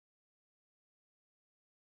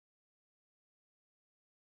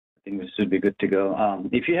think we should be good to go.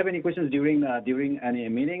 If you have any questions during any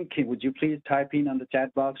meeting, would you please type in on the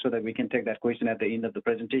chat box so that we can take that question at the end of the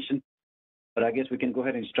presentation? But I guess we can go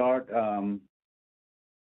ahead and start.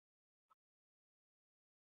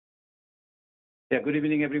 Yeah, good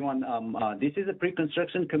evening, everyone. This is a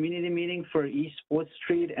pre-construction community meeting for East 4th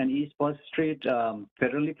Street and East 4th Street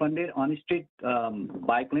federally funded on-street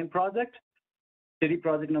bike lane project, city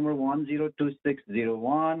project number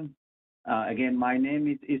 102601. Again, my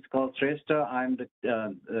name is called Shrestha. I'm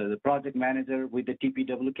the project manager with the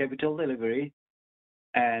TPW Capital Delivery,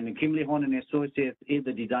 and Kimley Horn and Associates is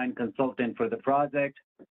the design consultant for the project.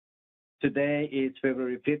 Today is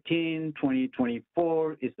February 15,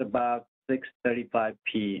 2024. It's about 6:35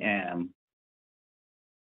 p.m.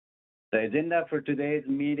 The agenda for today's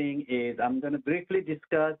meeting is I'm going to briefly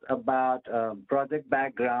discuss about project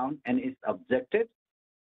background and its objectives.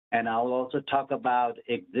 And I'll also talk about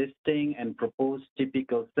existing and proposed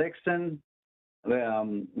typical sections.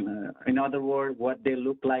 In other words, what they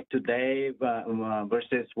look like today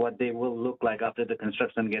versus what they will look like after the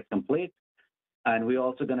construction gets complete. And we're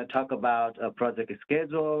also going to talk about a project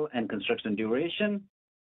schedule and construction duration.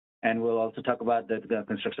 And we'll also talk about the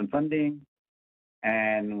construction funding.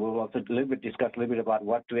 And we'll also discuss a little bit about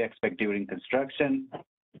what to expect during construction.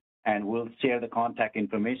 And we'll share the contact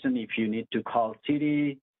information if you need to call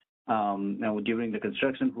city. During the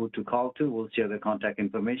construction, who to call to, we'll share the contact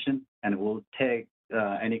information, and we'll take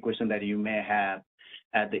any question that you may have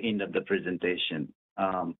at the end of the presentation.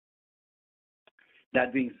 That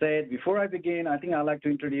being said, before I begin, I think I'd like to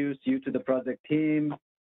introduce you to the project team.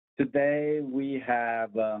 Today we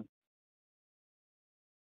have,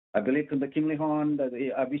 I believe from the Kimley Horn,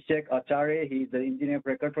 Abhishek Acharya, he's the engineer of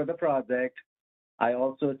record for the project. I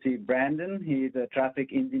also see Brandon, he's a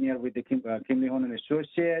traffic engineer with the Kimley Horn and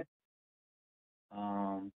Associates.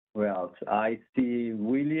 Who else? I see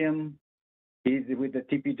William, he's with the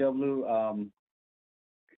TPW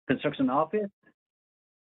construction office.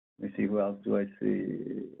 Let me see, who else do I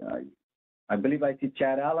see? I believe I see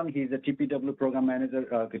Chad Allen, he's a TPW program manager,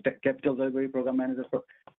 capital delivery program manager.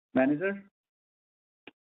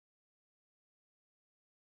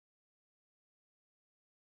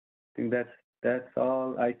 I think that's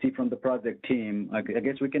all I see from the project team. I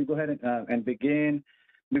guess we can go ahead and begin.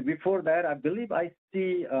 Before that, I believe I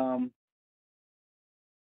see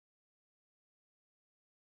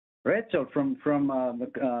Rachel from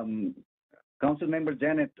Council Member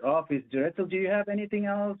Janet's office. Rachel, do you have anything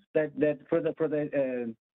else that for the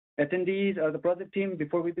attendees or the project team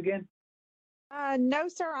before we begin? No,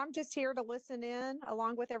 sir. I'm just here to listen in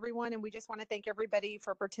along with everyone, and we just want to thank everybody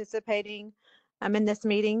for participating in this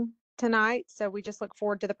meeting tonight. So we just look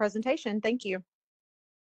forward to the presentation. Thank you.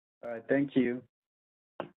 All right, thank you.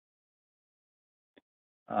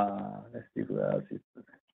 Let's see who else is.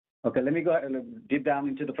 Okay, let me go ahead and deep down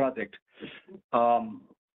into the project.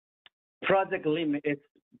 Project limit, it's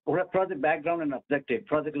project background and objective.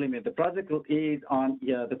 Project limit. The project is on,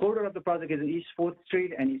 the corridor of the project is in East 4th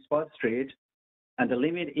Street and East 4th Street, and the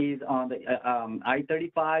limit is on the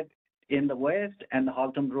I-35 in the west and the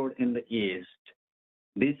Haltom Road in the east.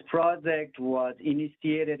 This project was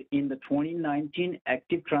initiated in the 2019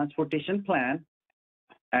 Active Transportation Plan,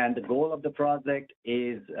 and the goal of the project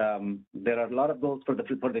is, there are a lot of goals for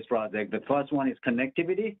this project. The first one is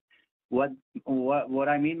connectivity. What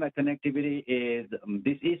I mean by connectivity is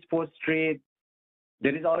this East 4th Street,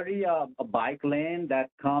 there is already a bike lane that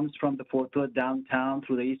comes from the Fort Worth downtown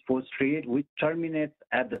through the East 4th Street, which terminates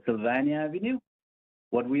at the Sylvania Avenue.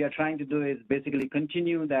 What we are trying to do is basically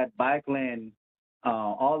continue that bike lane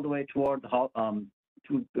all the way toward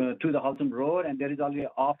to the Haltom Road, and there is already an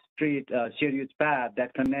off-street shared use path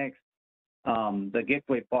that connects the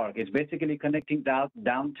Gateway Park. It's basically connecting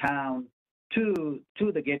downtown to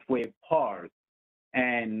the Gateway Park.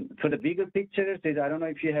 And for the bigger pictures, I don't know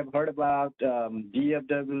if you have heard about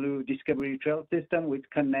DFW Discovery Trail System, which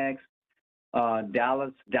connects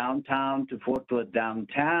Dallas downtown to Fort Worth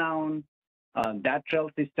downtown. That trail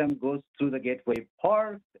system goes through the Gateway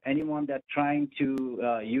Park. Anyone that's trying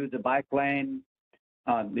to use the bike lane,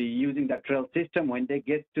 using that trail system, when they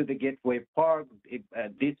get to the Gateway Park,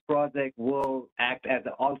 this project will act as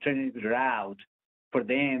an alternative route for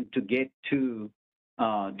them to get to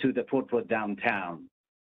the Fort Worth downtown.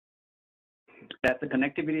 That's the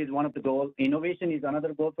connectivity is one of the goals. Innovation is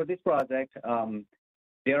another goal for this project.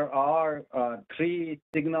 There are 3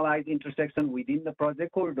 signalized intersections within the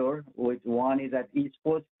project corridor, which one is at East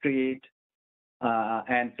 4th Street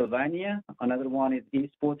and Sylvania. Another one is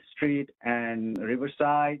East 4th Street and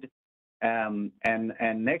Riverside. And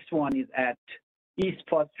next one is at East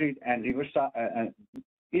 4th Street and Riverside,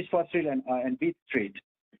 East 4th Street and Beach Street.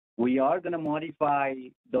 we are going to modify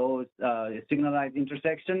those signalized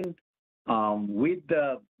intersection with the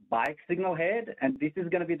bike signal head, and this is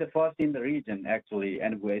going to be the first in the region, actually.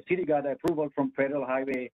 And city got approval from Federal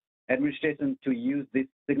Highway Administration to use this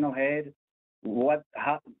signal head.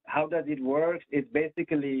 How does it work? It's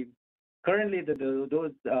basically currently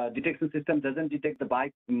those detection system doesn't detect the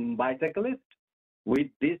bicyclist. With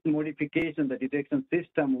this modification, the detection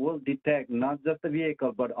system will detect not just the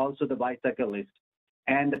vehicle but also the bicyclist,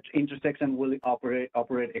 and the intersection will operate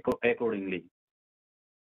accordingly.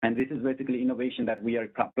 And this is basically innovation that we are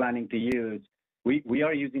planning to use. We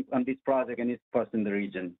are using on this project, and it's first in the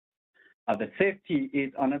region. The safety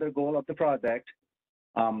is another goal of the project.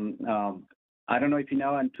 I don't know if you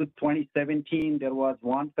know, in 2017, there was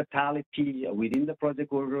one fatality within the project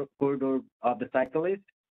corridor of the cyclist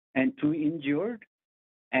and 2 injured.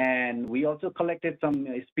 And we also collected some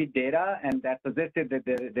speed data, and that suggested that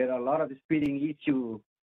there are a lot of speeding issues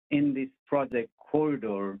in this project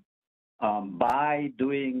corridor. By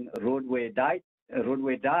doing roadway diet,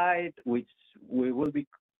 which we will be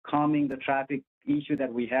calming the traffic issue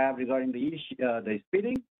that we have regarding the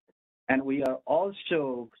speeding. And we are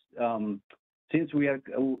also, since we are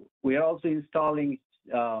also installing,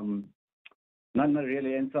 not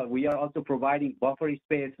really install, we are also providing buffer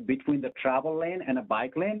space between the travel lane and a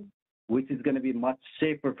bike lane, which is going to be much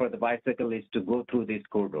safer for the bicyclists to go through this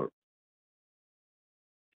corridor.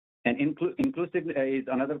 And inclusive is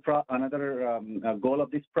another goal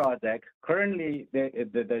of this project. Currently,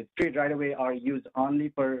 the street right-of-way are used only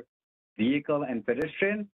for vehicle and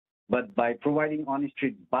pedestrian, but by providing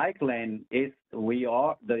on-street bike lane, the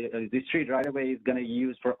street right-of-way is going to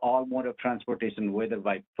use for all mode of transportation, whether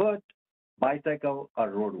by foot, bicycle,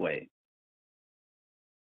 or roadway.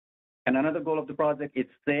 And another goal of the project is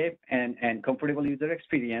safe and comfortable user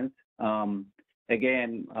experience.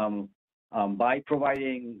 By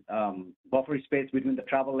providing buffer space between the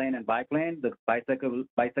travel lane and bike lane, the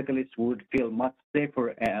bicyclists would feel much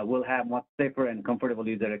safer, will have much safer and comfortable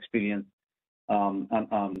user experience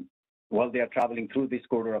while they are traveling through this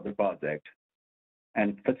corridor of the project.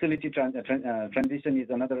 And facility transition is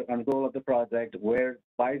another goal of the project, where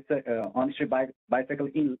on-street bicycle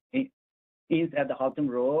is at the Haltom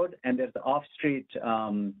Road, and there's the off-street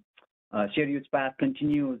shared use path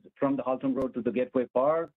continues from the Haltom Road to the Gateway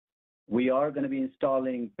Park. We are going to be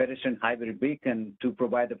installing pedestrian hybrid beacon to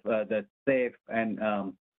provide the safe and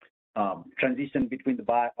transition between the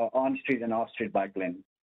on-street and off-street bike lane.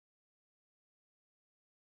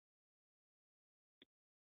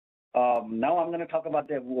 Now I'm going to talk about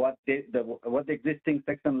what the existing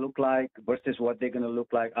section look like versus what they're going to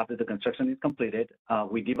look like after the construction is completed.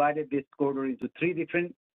 We divided this corridor into 3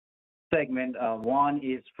 different segments. One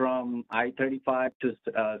is from I-35 to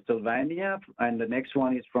Sylvania, and the next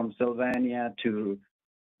one is from Sylvania to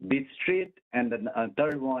Beach Street, and the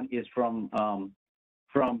third one is from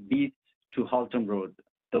Beach to Haltom Road.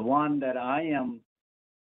 The one that I am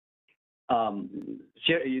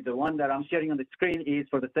sharing on the screen is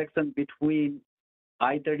for the section between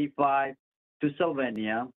I-35 to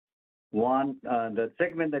Sylvania. The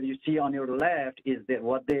segment that you see on your left is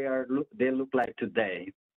what they look like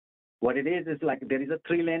today. What it is like there is a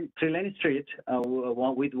three lane street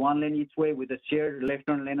with 1 lane each way with a shared left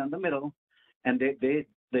turn lane on the middle, and the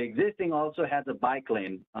existing also has a bike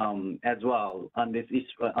lane as well on this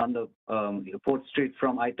on the 4th Street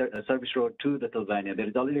from Service Road to the Sylvania. There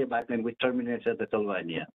is already a bike lane which terminates at the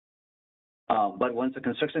Sylvania. But once the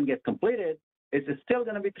construction gets completed, it's still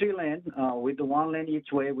going to be 3 lane with the 1 lane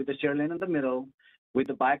each way with the shared lane in the middle, with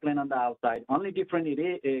the bike lane on the outside. Only different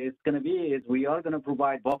it's going to be is we are going to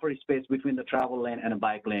provide buffer space between the travel lane and a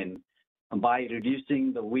bike lane by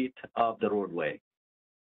reducing the width of the roadway.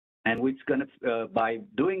 And which going to, by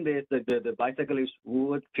doing this, the bicyclists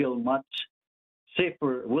would feel much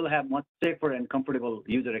safer, will have much safer and comfortable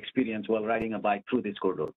user experience while riding a bike through this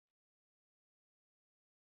corridor.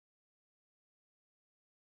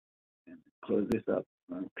 Close this up.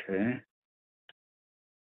 Okay.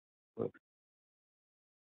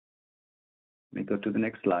 Let me go to the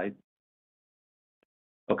next slide.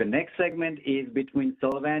 Okay, next segment is between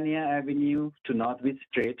Sylvania Avenue to Northwich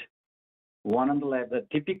Street. One on the left, the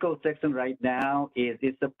typical section right now is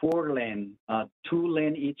it's a 4 lane, 2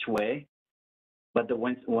 lane each way. But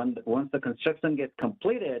once the construction gets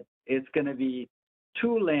completed, it's going to be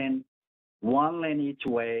 2 lane, 1 lane each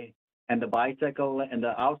way, and the bicycle and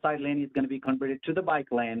the outside lane is going to be converted to the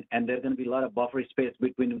bike lane, and there's going to be a lot of buffer space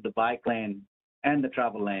between the bike lane and the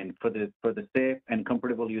travel lane for the safe and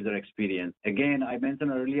comfortable user experience. Again, I mentioned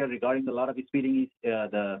earlier regarding a lot of speeding,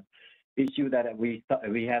 the issue that we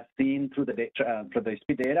have seen through the data, for the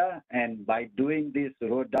speed data, and by doing this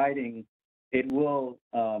road dieting, it will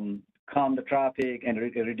calm the traffic and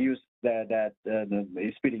reduce the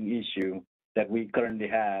speeding issue that we currently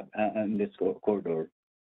have in this corridor.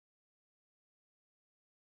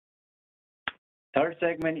 Third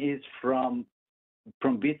segment is from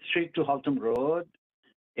Beach Street to Haltom Road.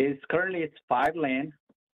 Currently it's 5 lane,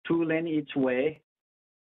 2 lane each way,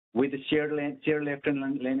 with a shared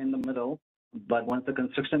left-hand lane in the middle. But once the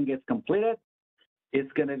construction gets completed,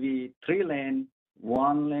 it's going to be 3 lane,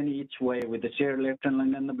 1 lane each way with the shared left-hand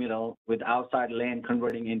lane in the middle, with outside lane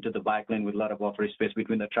converting into the bike lane with a lot of buffer space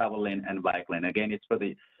between the travel lane and bike lane. Again, it's for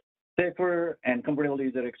the safer and comfortable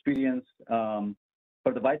user experience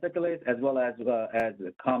for the bicyclists, as well as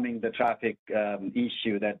calming the traffic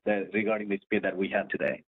issue that regarding the speed that we have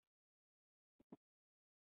today.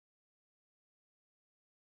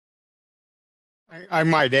 I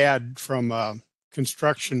might add, from a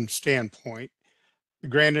construction standpoint,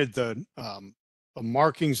 granted the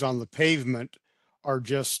markings on the pavement are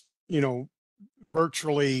just,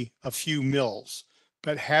 virtually a few mils,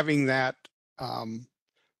 but having that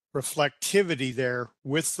reflectivity there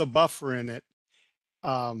with the buffer in it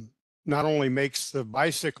not only makes the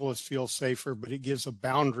bicyclist feel safer, but it gives a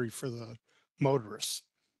boundary for the motorists.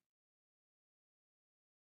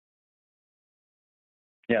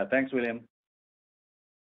 Yeah, thanks, William.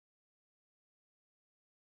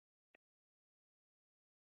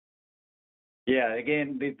 Yeah,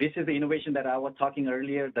 again, this is the innovation that I was talking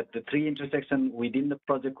earlier, that the 3 intersections within the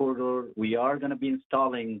project corridor, we are going to be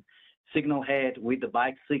installing signal head with the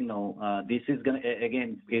bike signal. This is going to,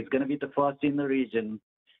 again, it's going to be the first in the region,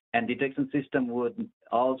 and detection system would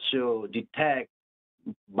also detect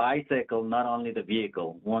bicycle, not only the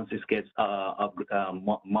vehicle, once it gets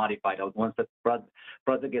modified. Once the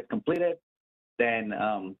project gets completed, then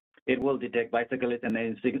it will detect bicyclists, and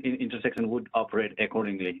then intersection would operate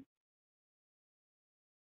accordingly.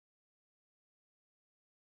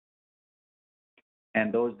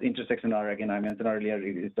 And those intersections are, again, I mentioned earlier,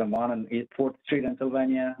 it's the one on 4th Street and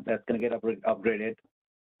Sylvania that's going to get upgraded.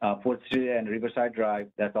 4th Street and Riverside Drive,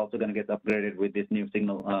 that's also going to get upgraded with this new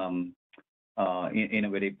signal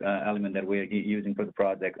innovative element that we're using for the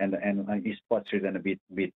project, and East 4th Street and the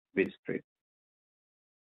Beach Street.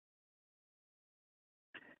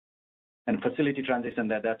 And facility transition,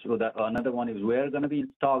 that's another one is we're going to be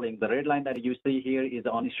installing the red line that you see here is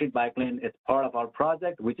the on-street bike lane. It's part of our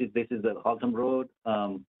project, this is the Haltom Road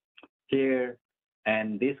here,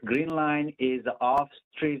 and this green line is the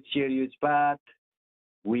off-street shared use path.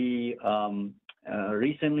 We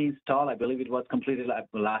recently installed, I believe it was completed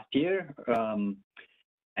last year,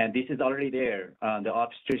 and this is already there. The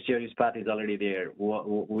off-street shared use path is already there.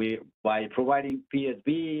 By providing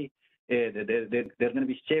PSB, there's going to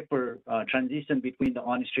be safer transition between the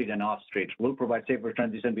on-street and off-street. We'll provide safer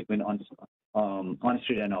transition between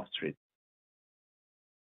on-street and off-street.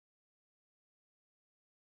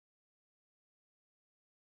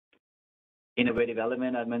 Innovative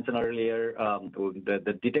element I mentioned earlier,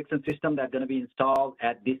 the detection system that's going to be installed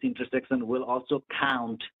at this intersection will also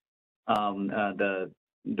count the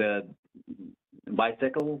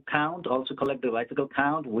bicycle count, also collect the bicycle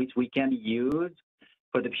count, which we can use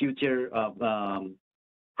for the future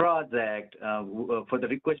project, for the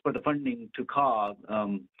request for the funding to COG,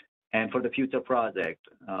 and for the future project.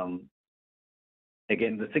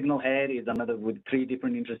 Again, the signal head is another with 3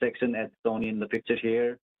 different intersections as shown in the picture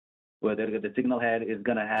here, where the signal head is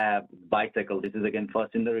going to have bicycle. This is, again,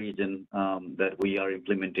 first in the region that we are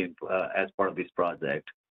implementing as part of this project.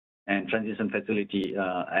 And transition facility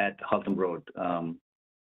at Haltom Road.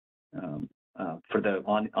 For the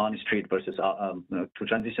on-street versus to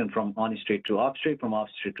transition from on-street to off-street, from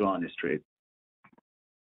off-street to on-street.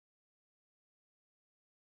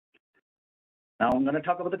 Now I'm going to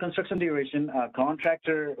talk about the construction duration.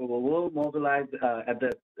 Contractor will mobilize at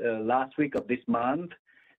the last week of this month,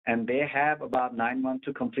 and they have about 9 months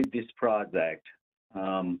to complete this project.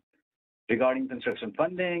 Regarding construction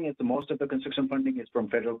funding, most of the construction funding is from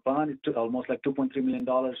federal fund. It's almost like $2.3 million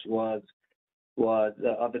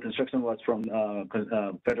of the construction was from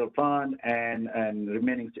federal fund, and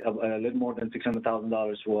remaining a little more than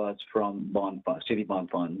 $600,000 was from bond fund, city bond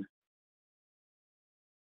fund.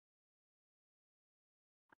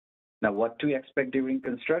 Now, what to expect during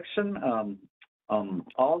construction?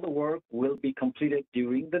 All the work will be completed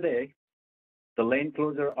during the day. The lane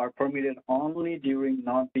closure are permitted only during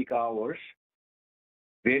non-peak hours.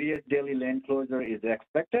 Various daily lane closure is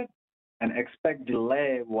expected, and expect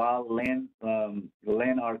delay while lane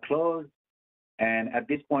are closed. And at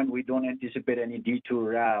this point, we don't anticipate any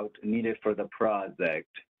detour route needed for the project.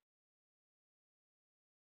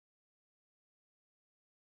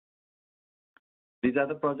 These are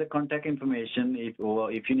the project contact information.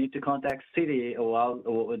 If you need to contact city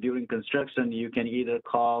or during construction, you can either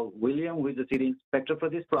call William, who is the city inspector for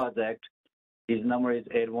this project. His number is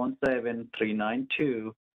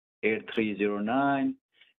 817-392-8309.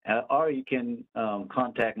 Or you can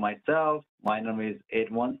contact myself. My number is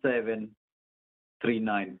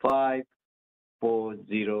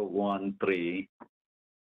 817-395-4013.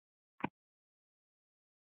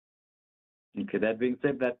 Okay, that being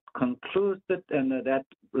said, that concludes it, and that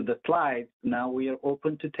with the slides. Now we are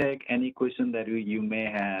open to take any question that you may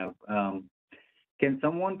have. Can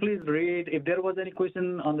someone please read, if there was any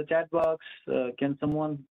question on the chat box, can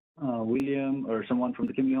someone, William or someone from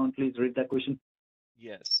the community, please read that question?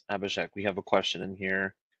 Yes, Abhishek, we have a question in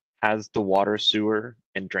here. Has the water, sewer,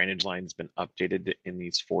 and drainage lines been updated in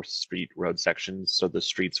these 4th Street road sections so the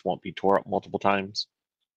streets won't be tore up multiple times?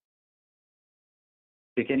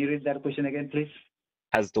 Can you read that question again, please?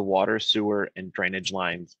 Has the water, sewer, and drainage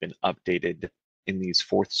lines been updated in these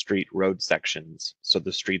 4th Street road sections so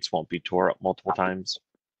the streets won't be tore up multiple times?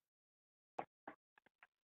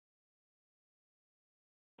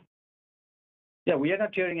 Yeah, we are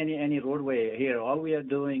not tearing any roadway here. All we are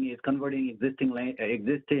doing is converting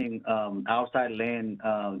existing outside lane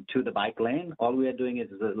to the bike lane. All we are doing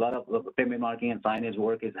is a lot of pavement marking and signage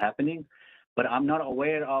work is happening, but I'm not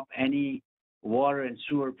aware of any water and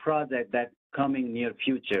sewer project that's coming near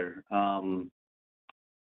future.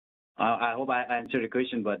 I hope I answered the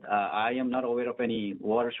question, but I am not aware of any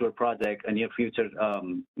water sewer project near future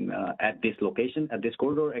at this location, at this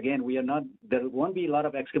corridor. Again, there won't be a lot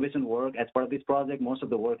of excavation work as part of this project. Most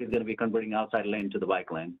of the work is going to be converting outside lane to the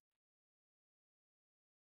bike lane.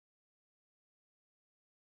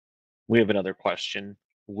 We have another question.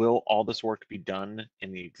 Will all this work be done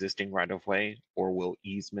in the existing right-of-way, or will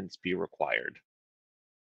easements be required?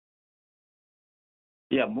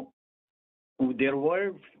 Yeah, there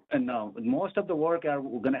were no. Most of the work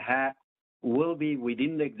will be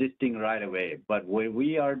within the existing right of way. But where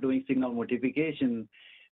we are doing signal modification,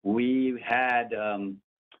 we had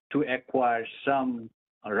to acquire some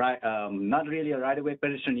not really a right of way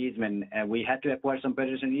pedestrian easement, and we had to acquire some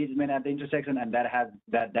pedestrian easement at the intersection, and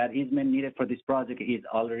that easement needed for this project is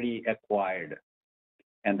already acquired,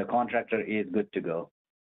 and the contractor is good to go.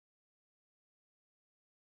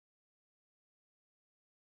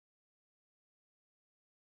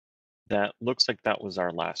 That looks like that was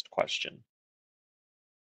our last question.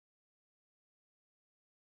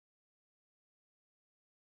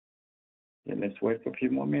 Yeah, let's wait for a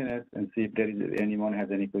few more minutes and see if anyone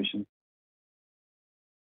has any questions.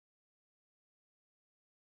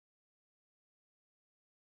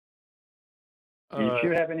 If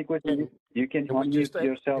you have any questions, you can unmute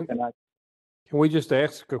yourself and ask. Can we just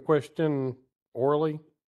ask a question orally?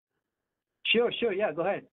 Sure, yeah, go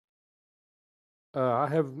ahead.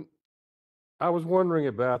 I was wondering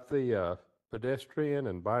about the pedestrian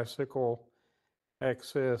and bicycle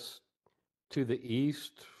access to the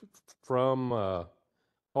east from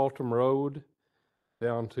Altum Road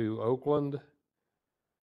down to Oakland.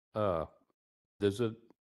 I've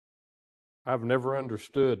never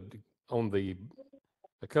understood on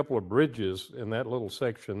a couple of bridges in that little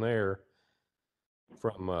section there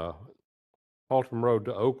from Altum Road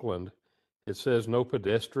to Oakland, it says no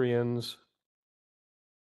pedestrians.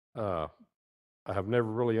 I have never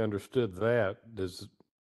really understood that.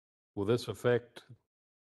 Will this affect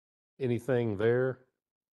anything there?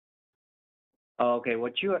 Okay,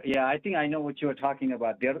 I think I know what you are talking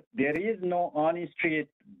about. There is no on-street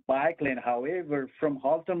bike lane. However, from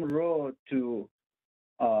Haltom Road to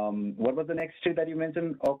what was the next street that you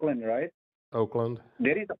mentioned? Oakland, right? Oakland.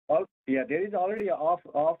 There is already an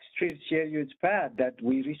off-street shared use path that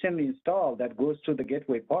we recently installed that goes to the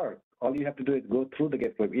Gateway Park. All you have to do is go through the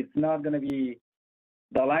Gateway. It's not going to be,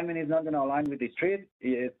 the alignment is not going to align with the street.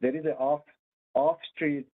 There is an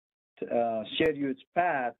off-street shared use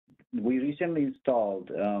path we recently installed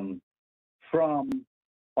from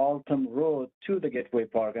Altum Road to the Gateway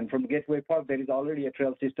Park. And from Gateway Park, there is already a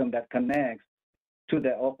trail system that connects to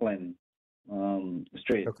the Oakland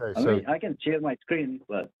street. Okay, I can share my screen,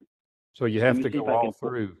 but so you have to go all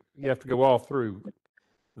through. You have to go all through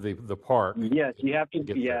the park. Yes, you have to.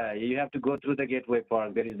 Yeah, you have to go through the Gateway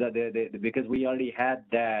Park. There is because we already had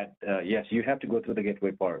that. Yes, you have to go through the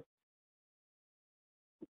Gateway Park.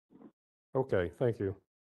 Okay, thank you.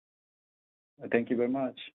 Thank you very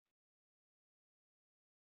much.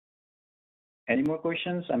 Any more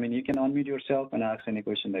questions? I mean, you can unmute yourself and ask any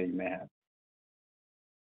question that you may have.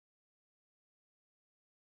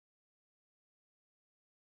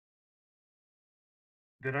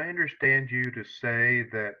 Did I understand you to say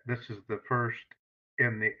that this is the first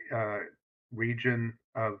in the region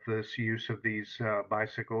of this use of these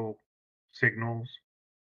bicycle signals?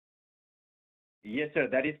 Yes, sir,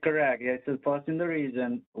 that is correct. Yes, it's first in the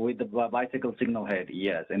region with the bicycle signal head.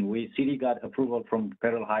 Yes, and city got approval from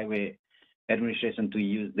Federal Highway Administration to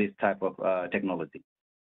use this type of technology.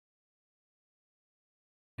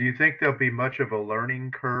 Do you think there'll be much of a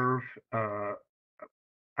learning curve?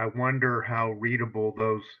 I wonder how readable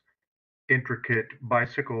those intricate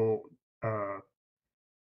bicycle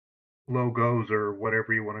logos or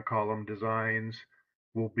whatever you want to call them, designs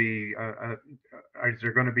will be. Is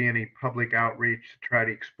there going to be any public outreach to try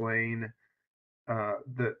to explain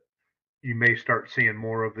that you may start seeing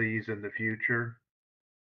more of these in the future?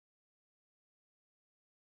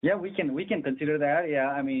 Yeah, we can consider that. Yeah,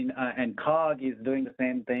 I mean, and COG is doing the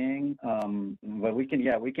same thing. But we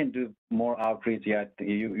can do more outreach. Yeah,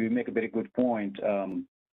 you make a very good point.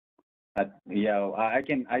 Yeah, I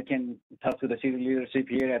can talk to the city leadership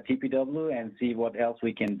here at TPW and see what else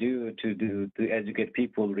we can do to educate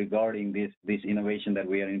people regarding this innovation that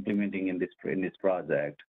we are implementing in this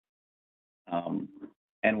project.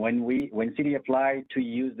 And when city applied to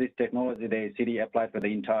use this technology, the city applied for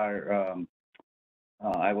the entire.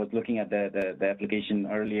 I was looking at the application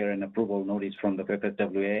earlier and approval notice from the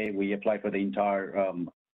FSWA. We applied for the entire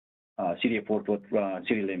city of Fort Worth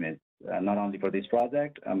city limits, not only for this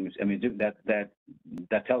project. I mean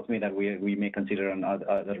that tells me that we may consider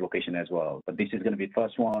another location as well. But this is going to be the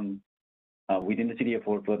first one within the city of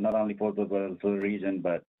Fort Worth, not only Fort Worth but also the region.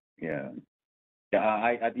 But yeah,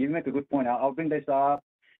 you make a good point. I'll bring this up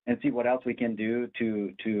and see what else we can do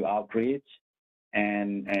to outreach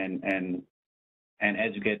and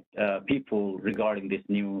educate people regarding this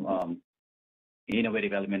new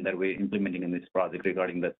innovative element that we're implementing in this project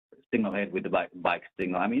regarding the signal head with the bike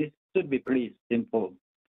signal. I mean, it should be pretty simple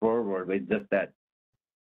forward, but it's just that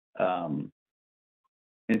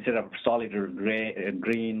instead of solid or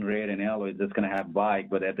green, red, and yellow, it's just going to have bike,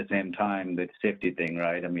 but at the same time, the safety thing,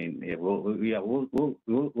 right? I mean, yeah, we'll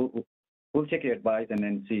check your advice and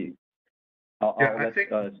then see.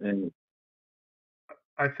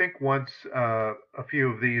 I think once a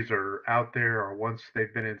few of these are out there, or once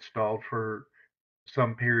they've been installed for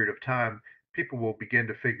some period of time, people will begin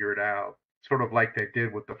to figure it out, sort of like they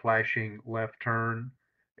did with the flashing left turn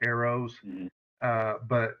arrows. Mm-hmm.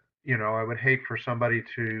 But you know, I would hate for somebody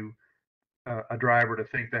to a driver to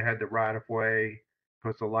think they had the right of way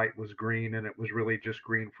because the light was green and it was really just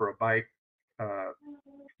green for a bike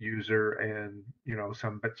user, and you know,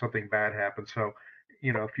 something bad happened. So,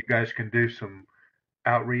 you know, if you guys can do some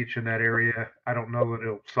outreach in that area, I don't know that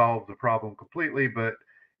it'll solve the problem completely, but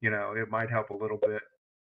you know, it might help a little bit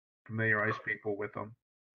familiarize people with them.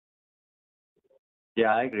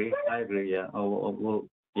 Yeah, I agree. Yeah.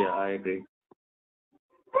 Yeah, I agree.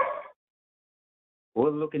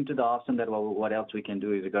 We'll look into the option that what else we can do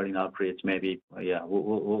regarding outreach. Maybe. Yeah,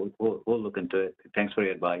 we'll look into it. Thanks for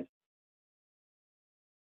your advice.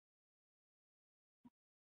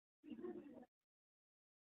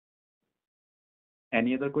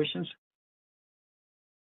 Any other questions?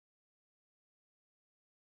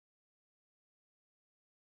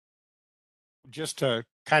 Just to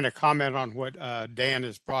kind of comment on what Dan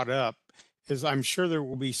has brought up, is I'm sure there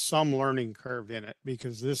will be some learning curve in it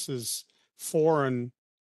because this is foreign.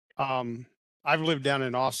 I've lived down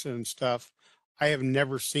in Austin and stuff. I have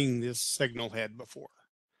never seen this signal head before.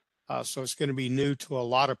 So it's going to be new to a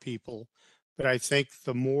lot of people. But I think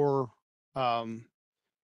the more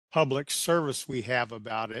public service we have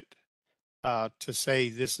about it, to say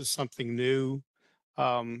this is something new,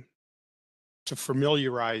 to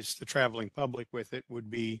familiarize the traveling public with it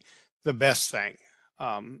would be the best thing.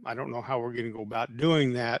 I don't know how we're going to go about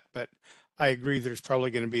doing that, but I agree there's probably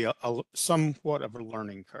going to be a somewhat of a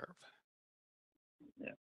learning curve.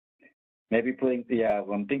 Yeah, maybe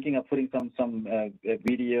I'm thinking of putting some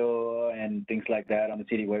video and things like that on the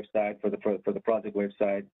city website for the project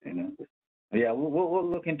website. You know, yeah, we'll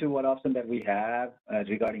look into what option that we have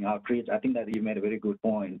regarding outreach. I think that you made a very good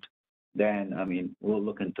point. Dan, I mean, we'll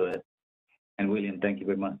look into it. And William, thank you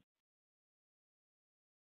very much.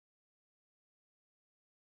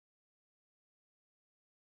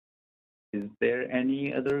 Is there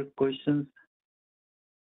any other questions?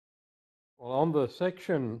 Well, on the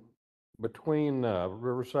section between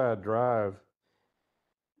Riverside Drive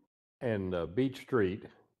and Beach Street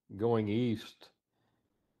going east,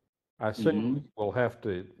 I assume we'll have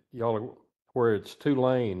to, where it's 2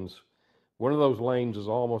 lanes, one of those lanes is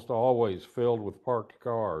almost always filled with parked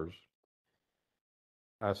cars.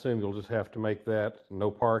 I assume you'll just have to make that no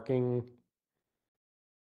parking.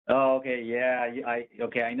 Oh, okay, yeah,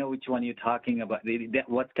 I know which one you're talking about.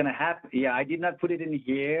 What's gonna happen? Yeah, I did not put it in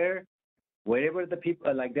here, wherever the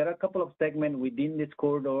people, like there are a couple of segments within this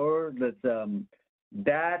corridor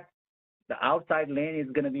that the outside lane is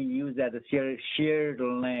going to be used as a shared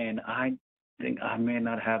lane. I think I may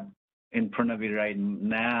not have in front of me right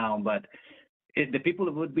now, but the people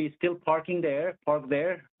would be still parked there,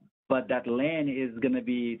 but that lane is going to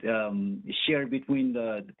be shared between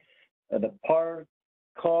the parked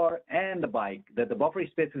car and the bike. That the buffer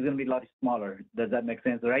space is going to be a lot smaller. Does that make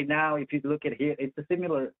sense? Right now, if you look at here, it's a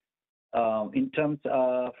similar in terms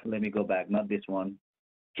of. Let me go back. Not this one.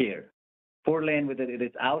 Here, 4-lane with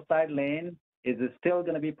its outside lane is still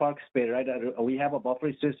going to be park space, right? We have a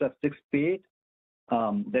buffer space of 6 feet.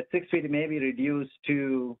 That 6 feet may be reduced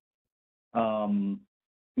to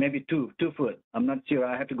maybe 2 foot. I'm not sure.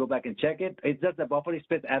 I have to go back and check it. It's just the buffer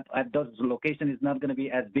space at those locations is not going to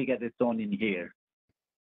be as big as it's shown in here,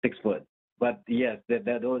 6 foot. But yes,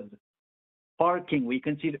 those parking, we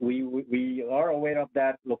consider, we are aware of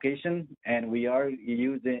that location, and we are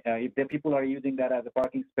using, if the people are using that as a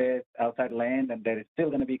parking space outside land, then that is still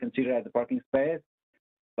going to be considered as a parking space,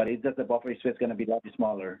 but it's just the buffer space going to be a lot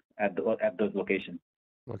smaller at those locations.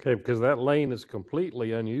 Okay, because that lane is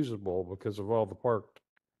completely unusable because of all the parked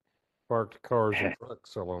cars and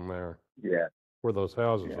trucks along there. Yeah. Where those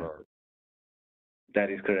houses Yeah. are.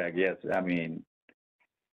 That is correct. Yes. I mean,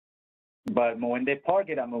 but when they park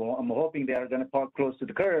it, I'm hoping they are going to park close to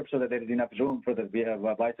the curb so that there is enough room for the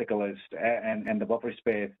bicyclist and the buffer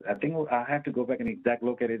space. I think I have to go back and exact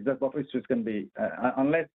look at it. The buffer space going to be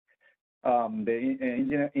unless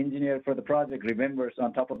the engineer for the project remembers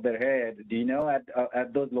on top of their head. Do you know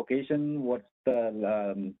at those locations what's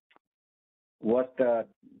the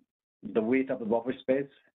width of the buffer space?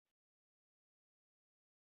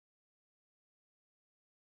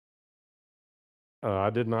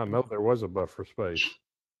 I did not know there was a buffer space.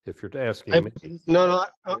 If you're asking me. No,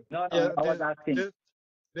 Yeah, I was asking.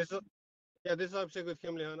 This is Abhishek with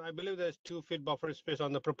Kimlihan. I believe there's 2 feet buffer space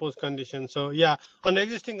on the proposed condition. So yeah, on the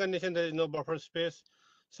existing condition, there is no buffer space.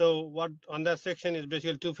 So what on that section is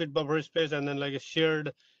basically 2 feet buffer space and then like a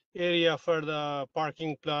shared area for the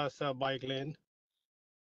parking plus bike lane.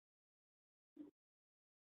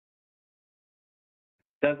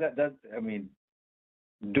 I mean,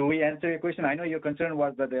 do we answer your question? I know your concern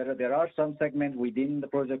was that there are some segments within the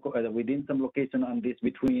project, within some location on this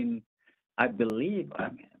between, I believe,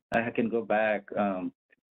 I can go back.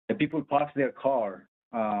 The people park their car.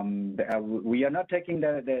 We are not taking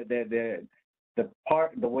the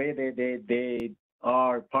way they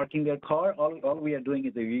are parking their car. All we are doing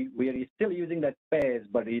is we are still using that space,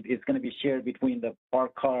 but it's going to be shared between the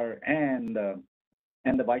parked car and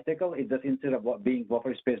the bicycle. It's just instead of being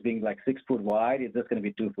buffer space being like 6 foot wide, it's just going to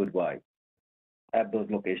be 2 foot wide at those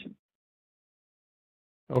locations.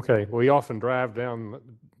 Okay, we often drive down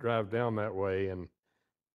that way, and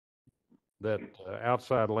that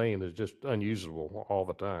outside lane is just unusable all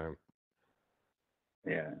the time.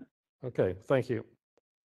 Yeah. Okay, thank you.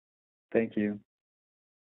 Thank you.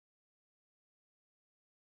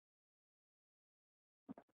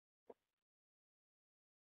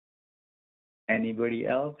 Anybody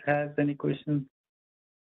else has any questions?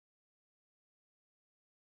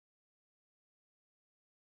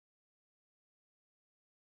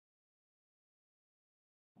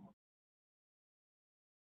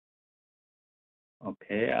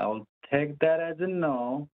 Okay, I'll take that as a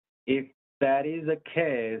no. If that is the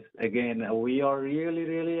case, again, we are really,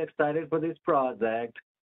 really excited for this project,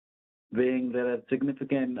 being there are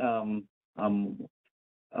significant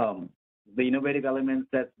the innovative elements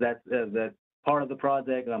that's part of the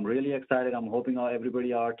project. I'm really excited. I'm hoping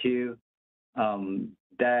everybody are too.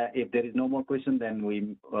 That if there is no more question, then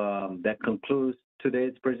we that concludes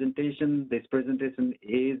today's presentation. This presentation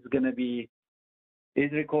is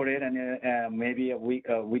recorded, and maybe a week,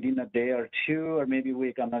 within a day or two, or maybe a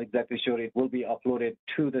week, I'm not exactly sure, it will be uploaded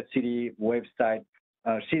to the city website,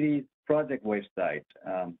 city project website.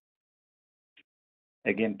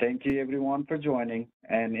 Again, thank you everyone for joining,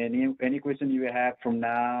 and any question you have from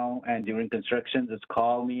now and during construction, just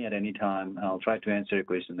call me at any time. I'll try to answer your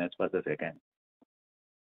question as fast as I can.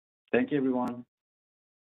 Thank you, everyone.